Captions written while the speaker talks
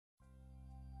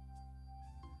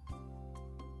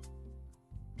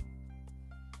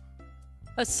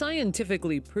A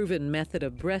scientifically proven method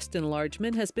of breast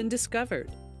enlargement has been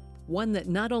discovered. One that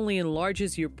not only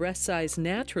enlarges your breast size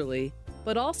naturally,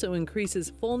 but also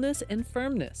increases fullness and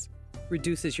firmness,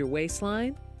 reduces your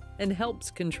waistline, and helps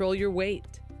control your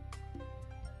weight.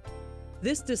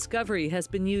 This discovery has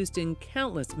been used in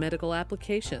countless medical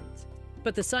applications,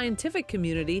 but the scientific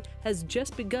community has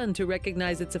just begun to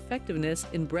recognize its effectiveness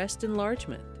in breast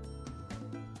enlargement.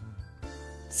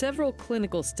 Several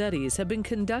clinical studies have been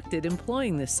conducted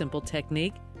employing this simple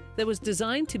technique that was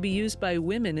designed to be used by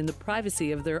women in the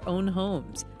privacy of their own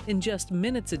homes in just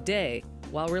minutes a day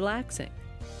while relaxing.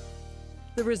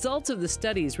 The results of the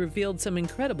studies revealed some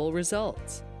incredible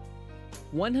results.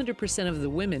 100% of the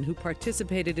women who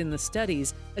participated in the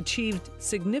studies achieved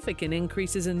significant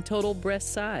increases in total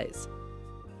breast size.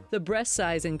 The breast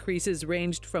size increases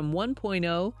ranged from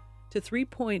 1.0 to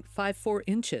 3.54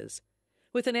 inches,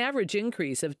 with an average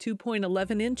increase of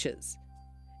 2.11 inches.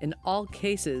 In all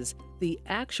cases, the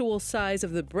actual size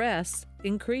of the breasts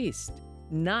increased,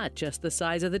 not just the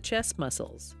size of the chest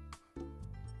muscles.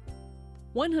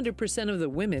 100% of the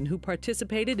women who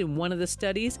participated in one of the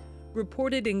studies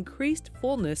reported increased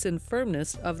fullness and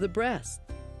firmness of the breast.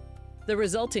 The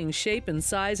resulting shape and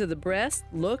size of the breast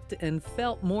looked and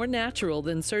felt more natural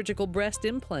than surgical breast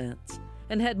implants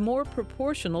and had more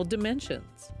proportional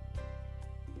dimensions.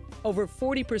 Over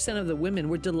 40% of the women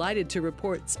were delighted to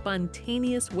report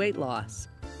spontaneous weight loss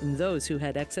in those who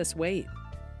had excess weight.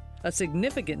 A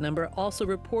significant number also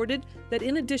reported that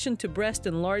in addition to breast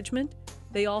enlargement,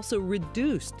 they also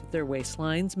reduced their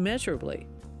waistlines measurably,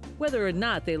 whether or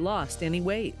not they lost any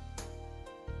weight.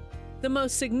 The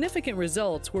most significant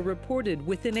results were reported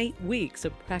within 8 weeks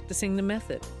of practicing the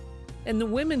method, and the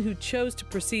women who chose to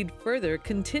proceed further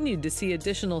continued to see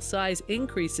additional size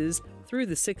increases through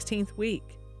the 16th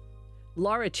week.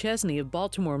 Laura Chesney of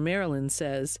Baltimore, Maryland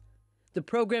says, "The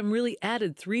program really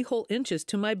added 3 whole inches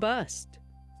to my bust."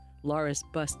 Laura's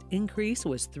bust increase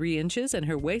was 3 inches and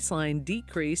her waistline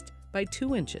decreased by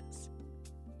 2 inches.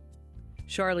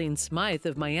 Charlene Smythe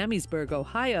of Miamisburg,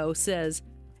 Ohio says,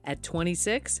 "At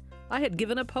 26, I had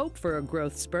given up hope for a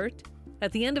growth spurt.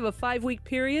 At the end of a 5-week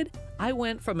period, I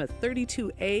went from a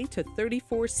 32A to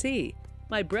 34C.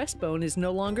 My breastbone is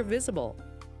no longer visible."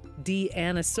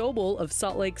 Anna Sobel of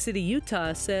Salt Lake City,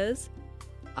 Utah says,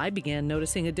 "I began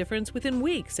noticing a difference within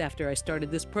weeks after I started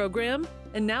this program,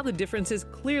 and now the difference is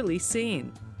clearly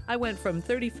seen. I went from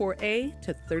 34A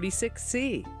to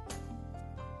 36C.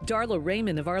 Darla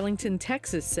Raymond of Arlington,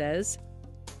 Texas says,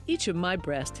 "Each of my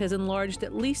breasts has enlarged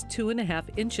at least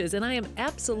 2.5 inches, and I am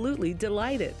absolutely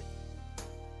delighted."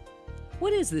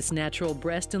 What is this natural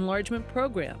breast enlargement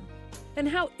program? And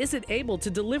how is it able to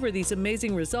deliver these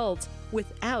amazing results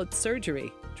without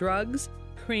surgery, drugs,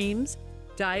 creams,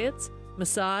 diets,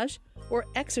 massage, or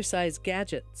exercise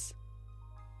gadgets?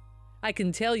 I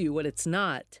can tell you what it's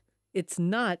not. It's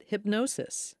not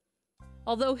hypnosis.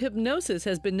 Although hypnosis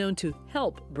has been known to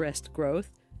help breast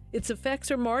growth, its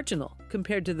effects are marginal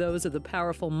compared to those of the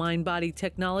powerful mind-body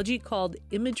technology called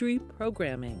imagery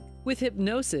programming. With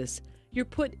hypnosis, you're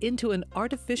put into an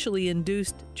artificially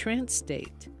induced trance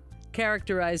state,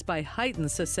 characterized by heightened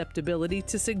susceptibility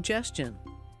to suggestion.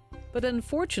 But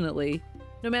unfortunately,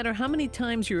 no matter how many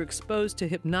times you're exposed to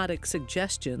hypnotic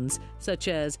suggestions, such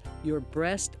as your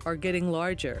breasts are getting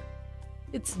larger,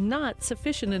 it's not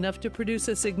sufficient enough to produce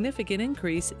a significant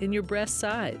increase in your breast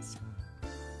size.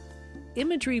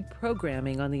 Imagery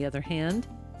programming, on the other hand,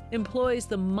 employs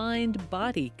the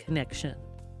mind-body connection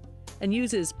and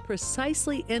uses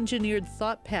precisely engineered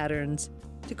thought patterns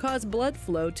to cause blood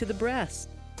flow to the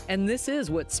breast. And this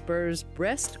is what spurs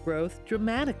breast growth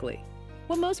dramatically.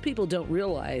 What most people don't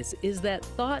realize is that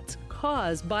thoughts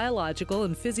cause biological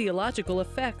and physiological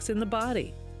effects in the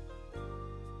body.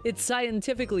 It's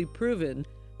scientifically proven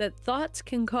that thoughts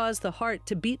can cause the heart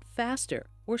to beat faster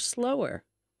or slower.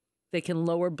 They can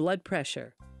lower blood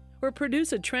pressure or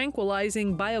produce a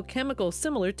tranquilizing biochemical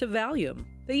similar to Valium.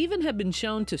 They even have been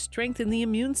shown to strengthen the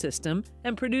immune system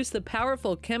and produce the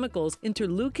powerful chemicals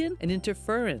interleukin and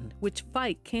interferon, which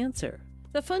fight cancer.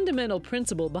 The fundamental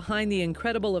principle behind the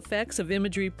incredible effects of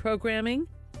imagery programming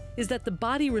is that the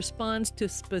body responds to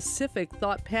specific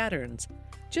thought patterns,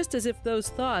 just as if those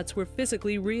thoughts were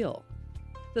physically real.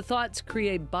 The thoughts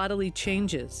create bodily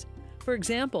changes. For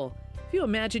example, if you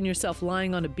imagine yourself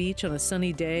lying on a beach on a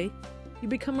sunny day, you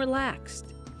become relaxed,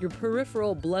 your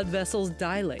peripheral blood vessels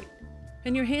dilate,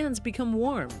 and your hands become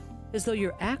warm, as though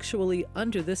you're actually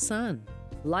under the sun.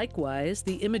 Likewise,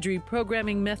 the imagery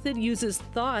programming method uses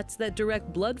thoughts that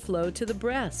direct blood flow to the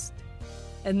breast,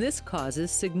 and this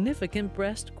causes significant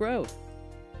breast growth.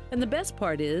 And the best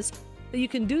part is, But you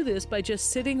can do this by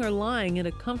just sitting or lying in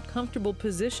a comfortable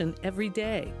position every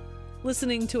day,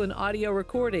 listening to an audio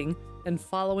recording, and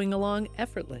following along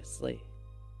effortlessly.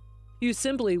 You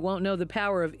simply won't know the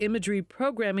power of imagery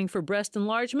programming for breast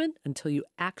enlargement until you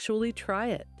actually try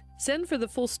it. Send for the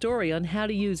full story on how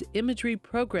to use imagery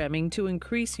programming to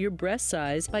increase your breast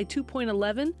size by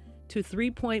 2.11 to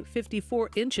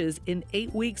 3.54 inches in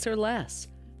 8 weeks or less,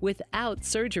 without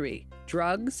surgery,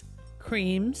 drugs,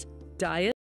 creams, diet,